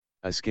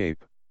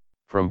Escape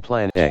from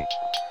Plan A.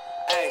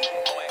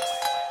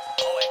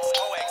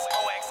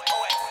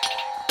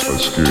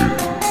 Escape, escape,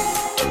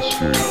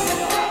 escape.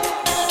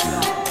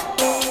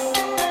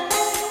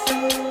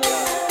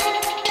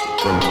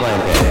 From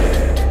Plan A.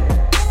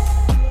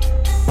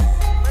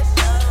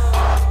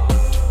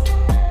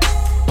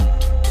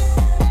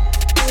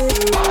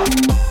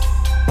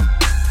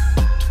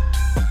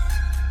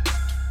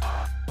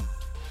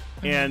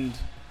 And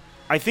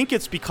I think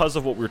it's because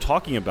of what we're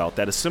talking about,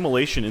 that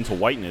assimilation into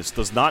whiteness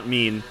does not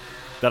mean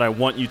that I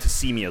want you to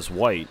see me as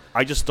white.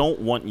 I just don't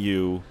want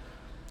you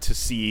to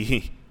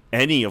see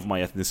any of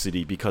my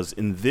ethnicity, because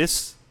in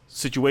this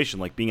situation,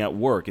 like being at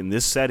work in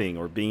this setting,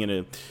 or being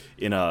in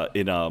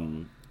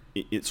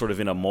sort of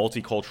in a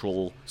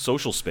multicultural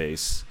social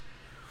space,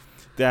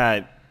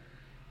 that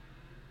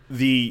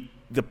the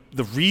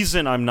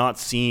reason I'm not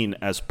seen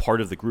as part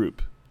of the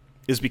group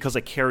is because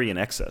I carry an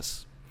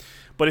excess.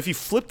 But if you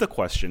flip the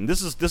question,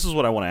 this is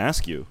what I want to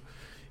ask you,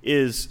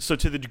 is, so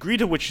to the degree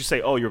to which you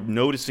say, oh, you're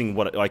noticing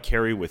what I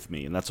carry with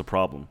me, and that's a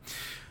problem.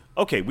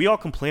 Okay, we all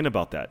complain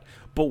about that.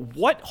 But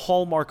what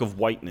hallmark of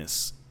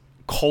whiteness,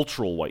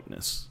 cultural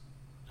whiteness,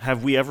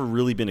 have we ever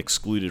really been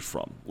excluded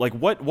from? Like,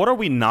 what are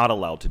we not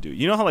allowed to do?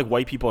 You know how, like,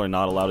 white people are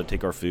not allowed to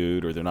take our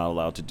food, or they're not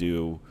allowed to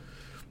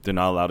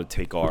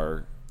take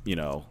our, you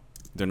know,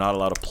 they're not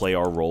allowed to play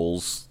our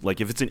roles.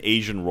 Like, if it's an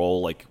Asian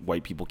role, like,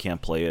 white people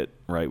can't play it,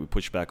 right? We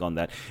push back on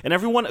that. And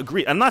everyone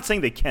agrees. I'm not saying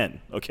they can,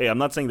 okay? I'm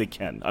not saying they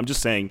can. I'm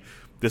just saying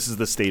this is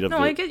the state of No,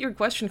 I get your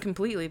question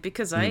completely,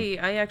 because I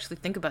actually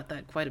think about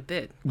that quite a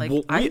bit. Like,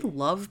 I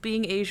love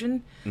being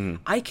Asian.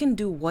 I can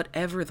do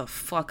whatever the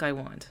fuck I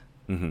want.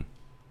 Mm-hmm.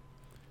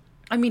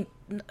 I mean,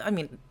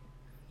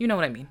 you know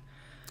what I mean.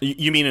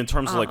 You mean in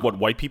terms of, like, what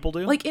white people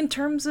do? Like, in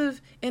terms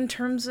of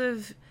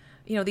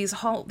you know, these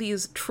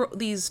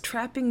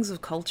trappings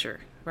of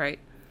culture, right?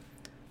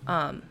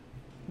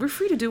 We're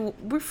free to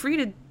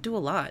do a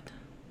lot.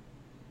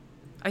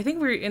 I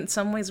think in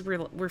some ways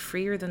we're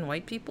freer than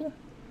white people.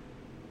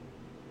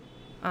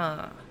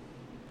 I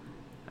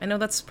know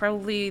that's I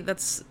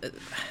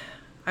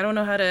don't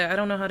know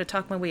how to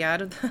talk my way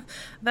out of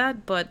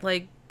that, but,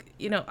 like,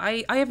 you know,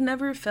 I have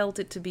never felt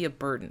it to be a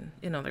burden,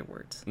 in other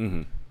words.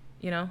 Mm-hmm.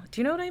 You know,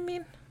 do you know what I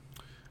mean?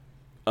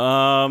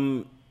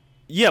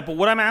 Yeah, but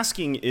what I'm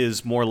asking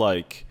is more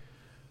like,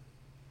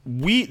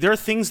 there are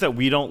things that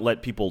we don't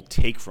let people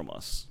take from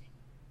us,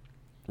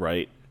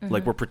 right? Mm-hmm.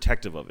 Like, we're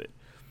protective of it.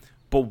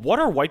 But what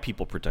are white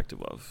people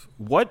protective of?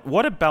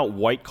 What about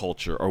white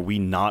culture are we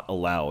not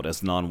allowed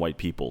as non-white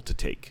people to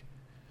take?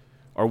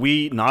 Are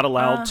we not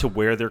allowed to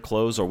wear their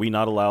clothes? Are we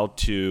not allowed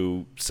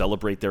to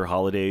celebrate their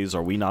holidays?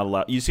 Are we not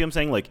allowed? You see what I'm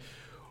saying? Like,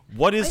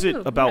 what is it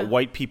about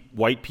white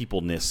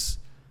people-ness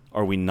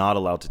are we not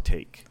allowed to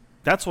take?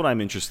 That's what I'm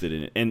interested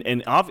in,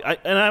 and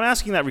I'm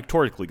asking that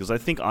rhetorically, because I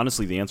think,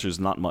 honestly, the answer is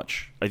not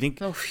much. I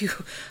think. Oh, phew!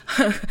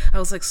 I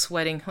was, like,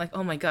 sweating, like,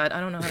 oh my god, I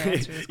don't know how to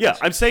answer this. Yeah,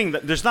 I'm saying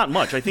that there's not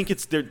much. I think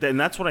it's there, and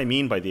that's what I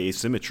mean by the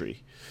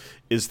asymmetry,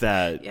 is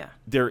that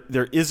there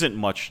isn't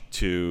much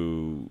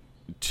to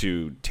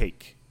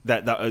take.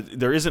 That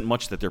there isn't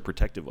much that they're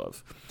protective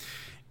of,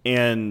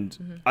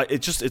 and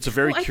it's a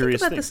very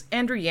curious thing. I think about thing. this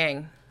Andrew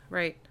Yang.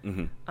 Right.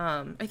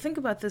 Mm-hmm. I think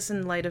about this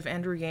in light of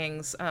Andrew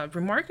Yang's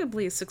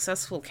remarkably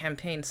successful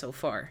campaign so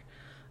far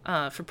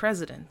for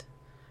president.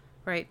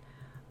 Right.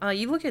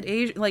 You look at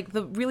Asia, like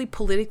the really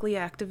politically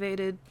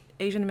activated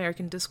Asian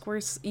American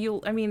discourse.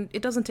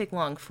 It doesn't take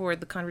long for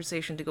the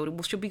conversation to go to,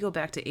 well, should we go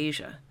back to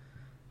Asia?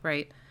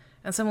 Right.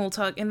 And someone will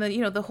talk, and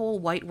the whole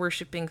white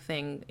worshipping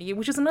thing,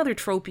 which is another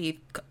tropey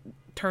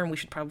term we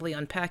should probably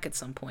unpack at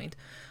some point.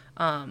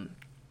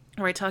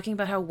 Right, talking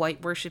about how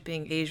white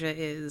worshipping Asia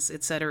is,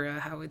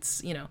 etc., how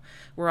it's, you know,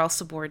 we're all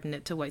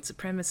subordinate to white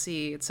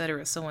supremacy,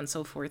 etc., so on and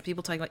so forth.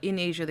 People talking about in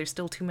Asia, there's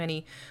still too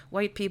many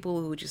white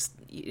people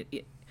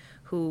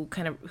who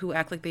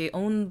act like they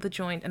own the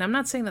joint, and I'm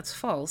not saying that's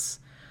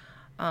false,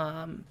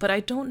 but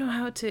I don't know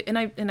how to, and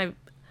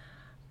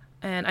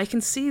I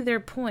can see their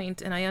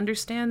point, and I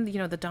understand, you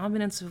know, the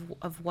dominance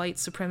of white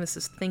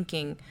supremacist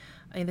thinking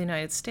in the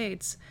United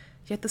States.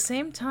 Yet at the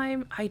same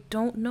time, I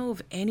don't know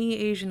of any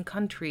Asian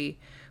country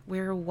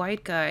where a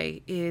white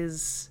guy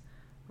is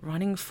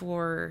running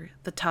for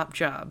the top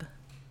job.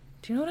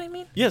 Do you know what I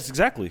mean? Yes,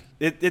 exactly.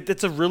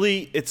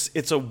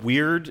 It's a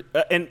weird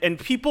and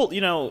people,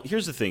 you know,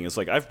 here's the thing. It's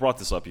like, I've brought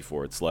this up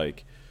before. It's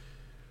like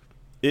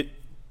it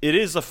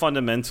is a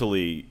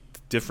fundamentally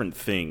different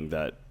thing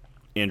that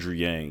Andrew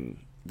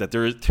Yang, that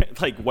there is,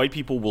 like, white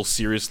people will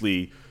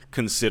seriously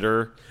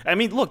consider. I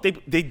mean, look, they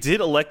did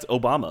elect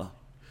Obama.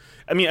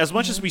 I mean, as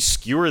much as we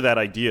skewer that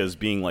idea as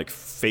being, like,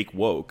 fake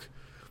woke,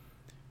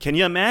 can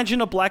you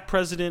imagine a black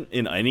president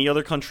in any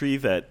other country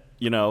that,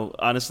 you know,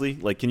 honestly,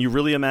 like, can you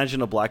really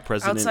imagine a black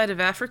president outside of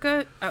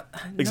Africa?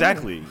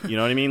 Exactly. No. You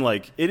know what I mean?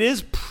 Like, it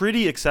is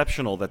pretty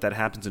exceptional that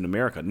happens in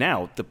America.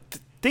 Now, the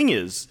thing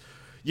is,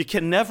 you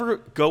can never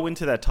go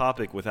into that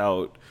topic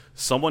without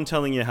someone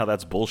telling you how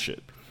that's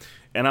bullshit.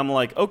 And I'm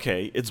like,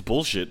 okay, it's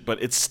bullshit,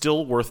 but it's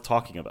still worth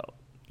talking about.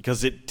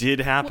 because it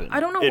did happen. I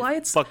don't know It why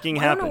it's fucking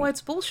I happened. don't know why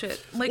it's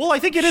bullshit. Like, Well, I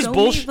think it is show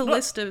bullshit. Me the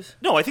list of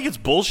No, I think it's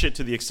bullshit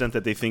to the extent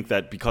that they think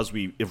that because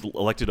we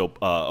elected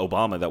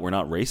Obama that we're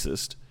not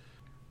racist.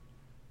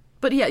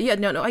 But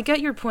no, I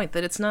get your point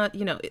that it's not,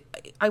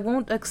 I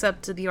won't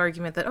accept the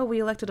argument that, oh, we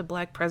elected a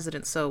black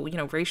president, so,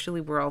 racially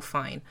we're all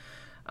fine.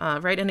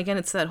 Right? And again,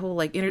 it's that whole,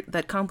 like,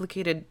 that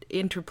complicated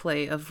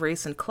interplay of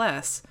race and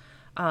class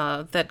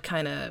that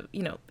kind of,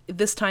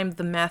 this time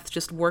the math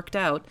just worked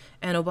out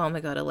and Obama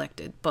got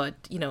elected. But,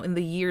 in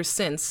the years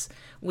since,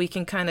 we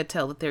can kind of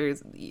tell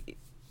that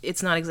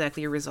it's not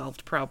exactly a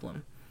resolved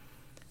problem.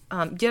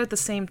 Yet at the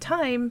same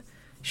time,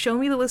 show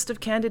me the list of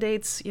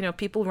candidates,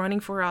 people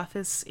running for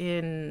office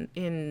in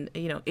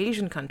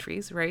Asian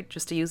countries, right?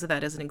 Just to use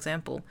that as an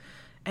example.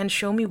 And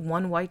show me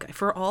one white guy.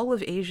 For all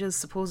of Asia's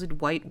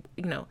supposed white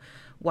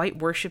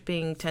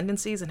worshipping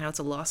tendencies and how it's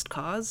a lost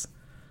cause,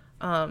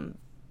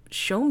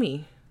 show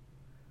me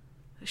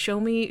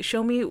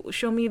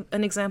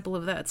an example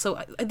of that.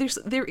 So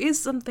there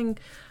is something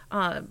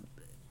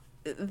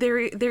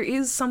there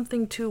is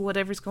something to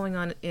whatever's going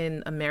on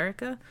in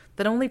America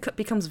that only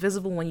becomes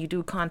visible when you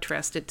do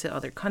contrast it to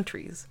other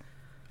countries.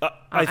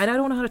 And I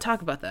don't know how to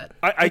talk about that.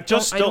 I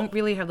don't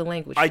really have the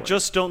language for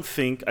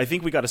it. I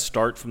think we got to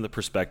start from the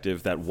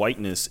perspective that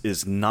whiteness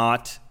is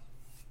not,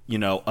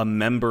 a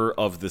member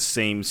of the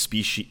same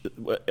species.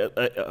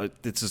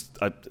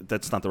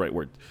 That's not the right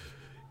word.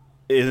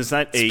 It is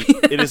not a.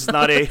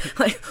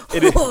 Like,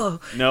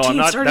 no, I'm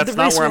not. That's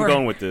not where I'm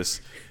going with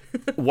this.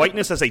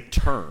 Whiteness as a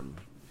term,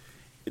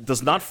 it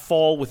does not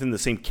fall within the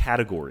same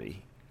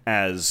category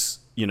as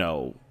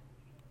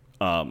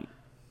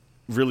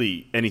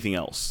really anything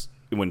else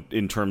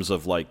in terms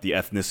of like the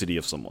ethnicity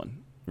of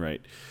someone,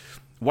 right?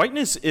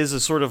 Whiteness is a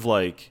sort of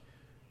like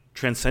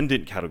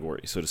transcendent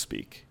category, so to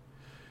speak.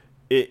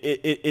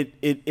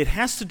 It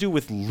has to do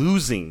with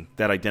losing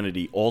that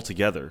identity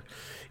altogether.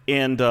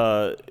 And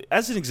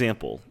as an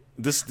example,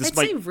 this I'd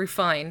say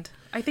refined.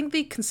 I think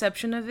the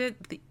conception of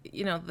it, the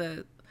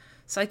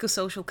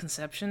psychosocial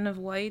conception of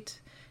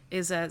white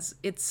is as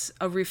it's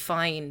a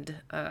refined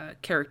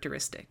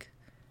characteristic.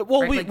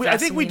 Well, right? I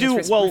think we do.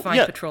 Well,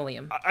 refined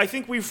petroleum. I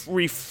think we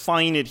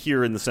refine it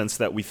here in the sense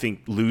that we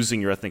think losing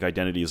your ethnic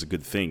identity is a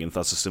good thing, and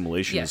thus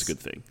assimilation is a good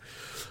thing.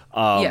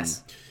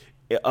 Yes.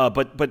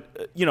 But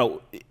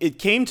it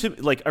came to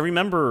like I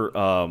remember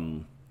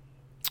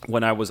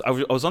when I was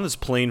on this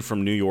plane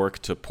from New York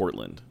to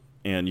Portland,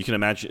 and you can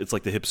imagine it's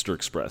like the hipster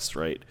express,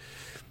 right?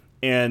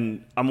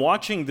 And I'm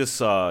watching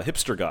this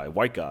hipster guy,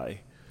 white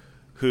guy,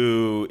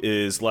 who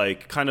is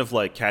like kind of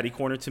like catty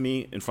corner to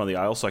me in front of the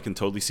aisle, so I can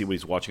totally see what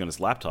he's watching on his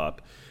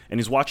laptop. And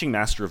he's watching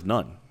Master of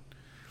None,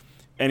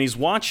 and he's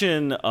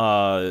watching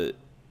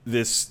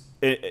this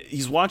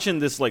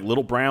like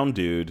little brown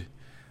dude.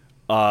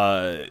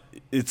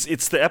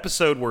 It's the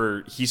episode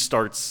where he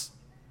first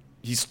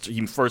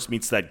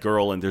meets that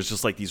girl, and there's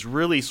just like these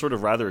really sort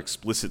of rather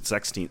explicit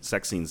sex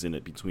scenes in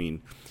it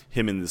between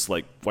him and this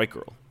like white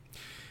girl.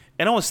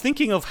 And I was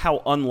thinking of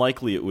how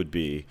unlikely it would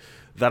be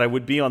that I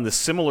would be on this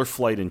similar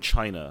flight in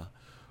China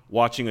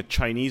watching a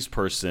Chinese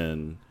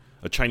person,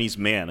 a Chinese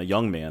man, a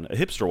young man, a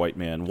hipster white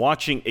man,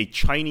 watching a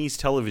Chinese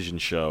television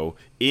show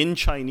in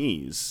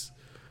Chinese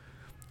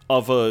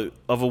of a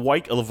little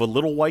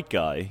white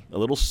guy, a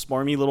little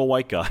smarmy little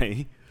white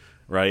guy,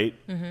 right?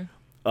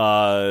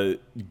 Mm-hmm.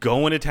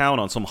 Going to town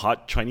on some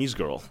hot Chinese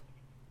girl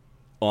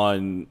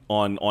on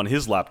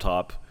his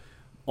laptop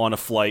on a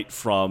flight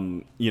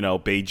from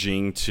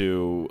Beijing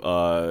to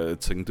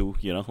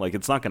Chengdu. Like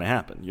it's not going to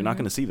happen. You're not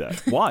going to see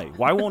that. Why?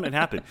 Why won't it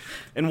happen?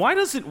 And why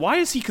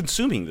is he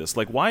consuming this?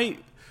 Like why?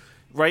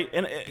 Right?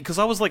 And because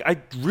I was like, I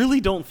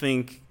really don't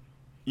think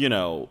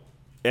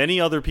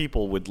any other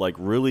people would like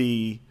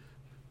really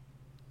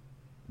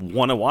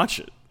want to watch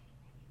it.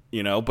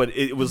 But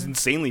it was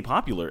insanely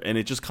popular, and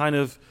it just kind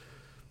of.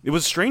 It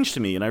was strange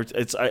to me, and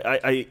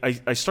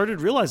I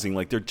started realizing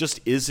like there just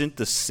isn't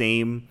the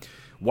same.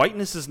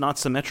 Whiteness is not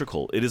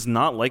symmetrical. It is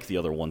not like the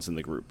other ones in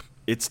the group.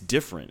 It's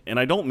different, and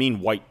I don't mean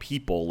white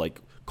people like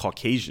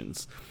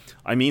Caucasians.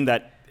 I mean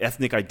that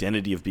ethnic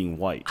identity of being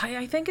white.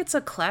 I think it's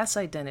a class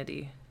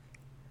identity.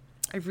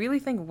 I really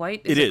think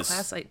white is a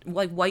class like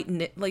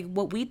white like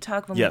what we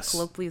talk when we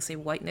colloquially say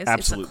whiteness.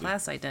 Absolutely. It's a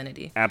class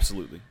identity.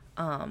 Absolutely.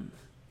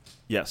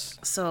 Yes.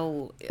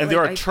 So and there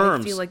are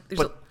terms. I feel like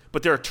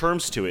but there are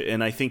terms to it,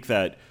 and I think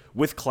that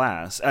with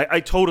class,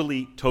 I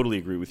totally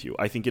agree with you.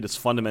 I think it is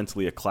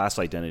fundamentally a class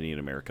identity in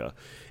America,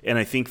 and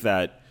I think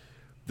that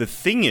the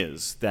thing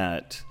is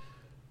that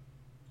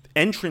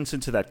entrance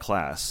into that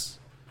class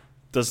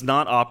does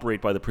not operate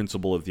by the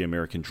principle of the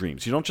American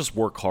dreams. You don't just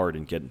work hard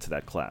and get into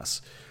that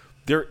class.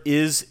 There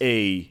is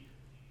a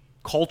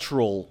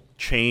cultural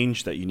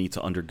change that you need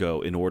to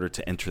undergo in order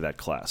to enter that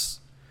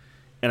class,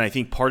 and I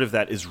think part of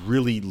that is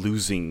really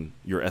losing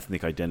your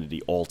ethnic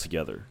identity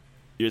altogether.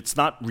 It's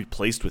not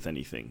replaced with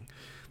anything.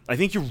 I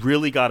think you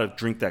really got to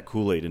drink that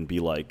Kool-Aid and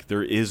be like,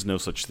 there is no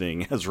such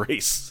thing as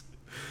race.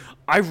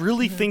 I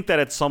really think that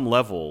at some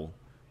level,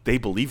 they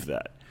believe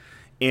that.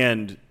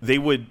 And they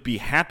would be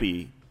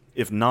happy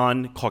if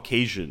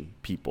non-Caucasian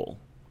people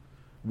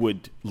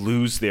would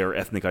lose their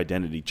ethnic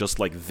identity, just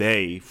like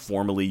they,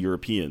 formerly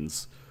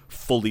Europeans,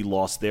 fully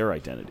lost their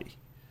identity.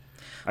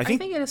 I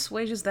think it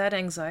assuages that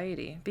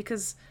anxiety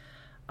because,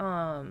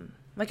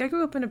 like, I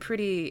grew up in a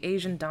pretty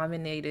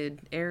Asian-dominated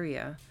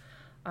area.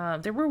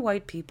 There were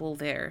white people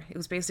there. It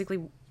was basically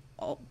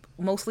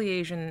mostly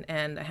Asian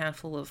and a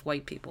handful of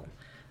white people.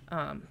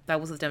 That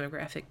was the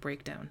demographic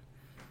breakdown.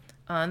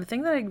 And the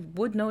thing that I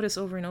would notice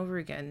over and over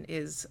again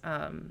is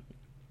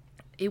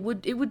it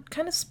would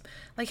kind of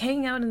like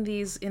hanging out in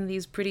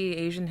these pretty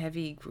Asian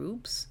heavy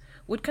groups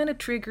would kind of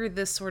trigger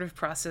this sort of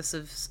process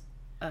of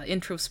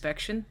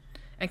introspection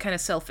and kind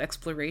of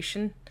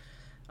self-exploration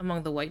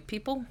among the white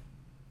people.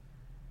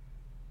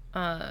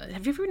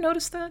 Have you ever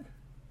noticed that?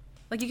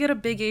 Like, you get a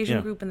big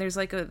Asian group and there's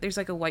like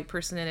a white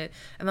person in it,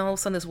 and then all of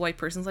a sudden this white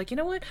person's like, you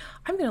know what?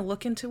 I'm gonna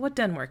look into what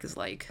Denmark is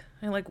like.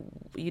 And like,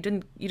 you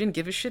didn't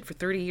give a shit for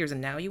 30 years,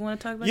 and now you want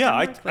to talk about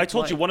Denmark? Like, I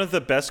told you one of the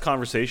best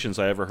conversations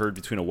I ever heard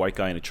between a white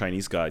guy and a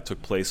Chinese guy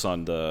took place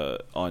on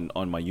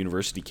my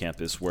university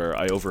campus, where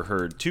I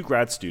overheard two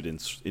grad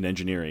students in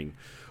engineering.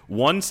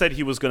 One said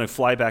he was going to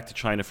fly back to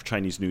China for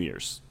Chinese New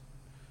Year's.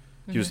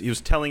 Mm-hmm. He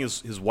was telling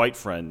his white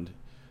friend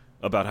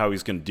about how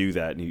he's going to do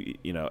that,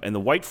 and the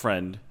white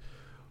friend,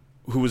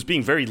 who was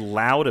being very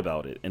loud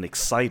about it and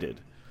excited,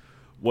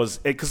 was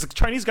because the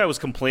Chinese guy was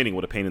complaining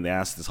what a pain in the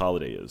ass this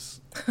holiday is,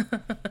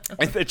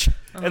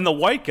 and the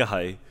white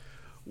guy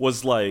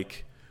was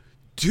like,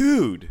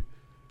 "Dude,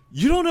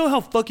 you don't know how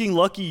fucking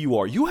lucky you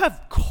are. You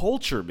have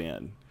culture,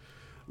 man.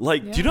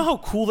 Like, do you know how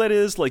cool that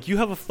is? Like, you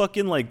have a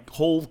fucking like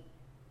whole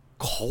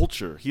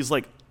culture." He's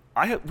like,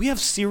 "We have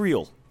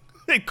cereal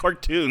and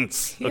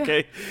cartoons,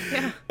 okay?"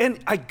 Yeah.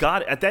 And I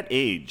got it at that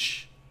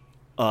age.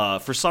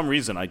 For some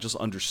reason, I just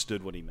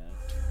understood what he meant.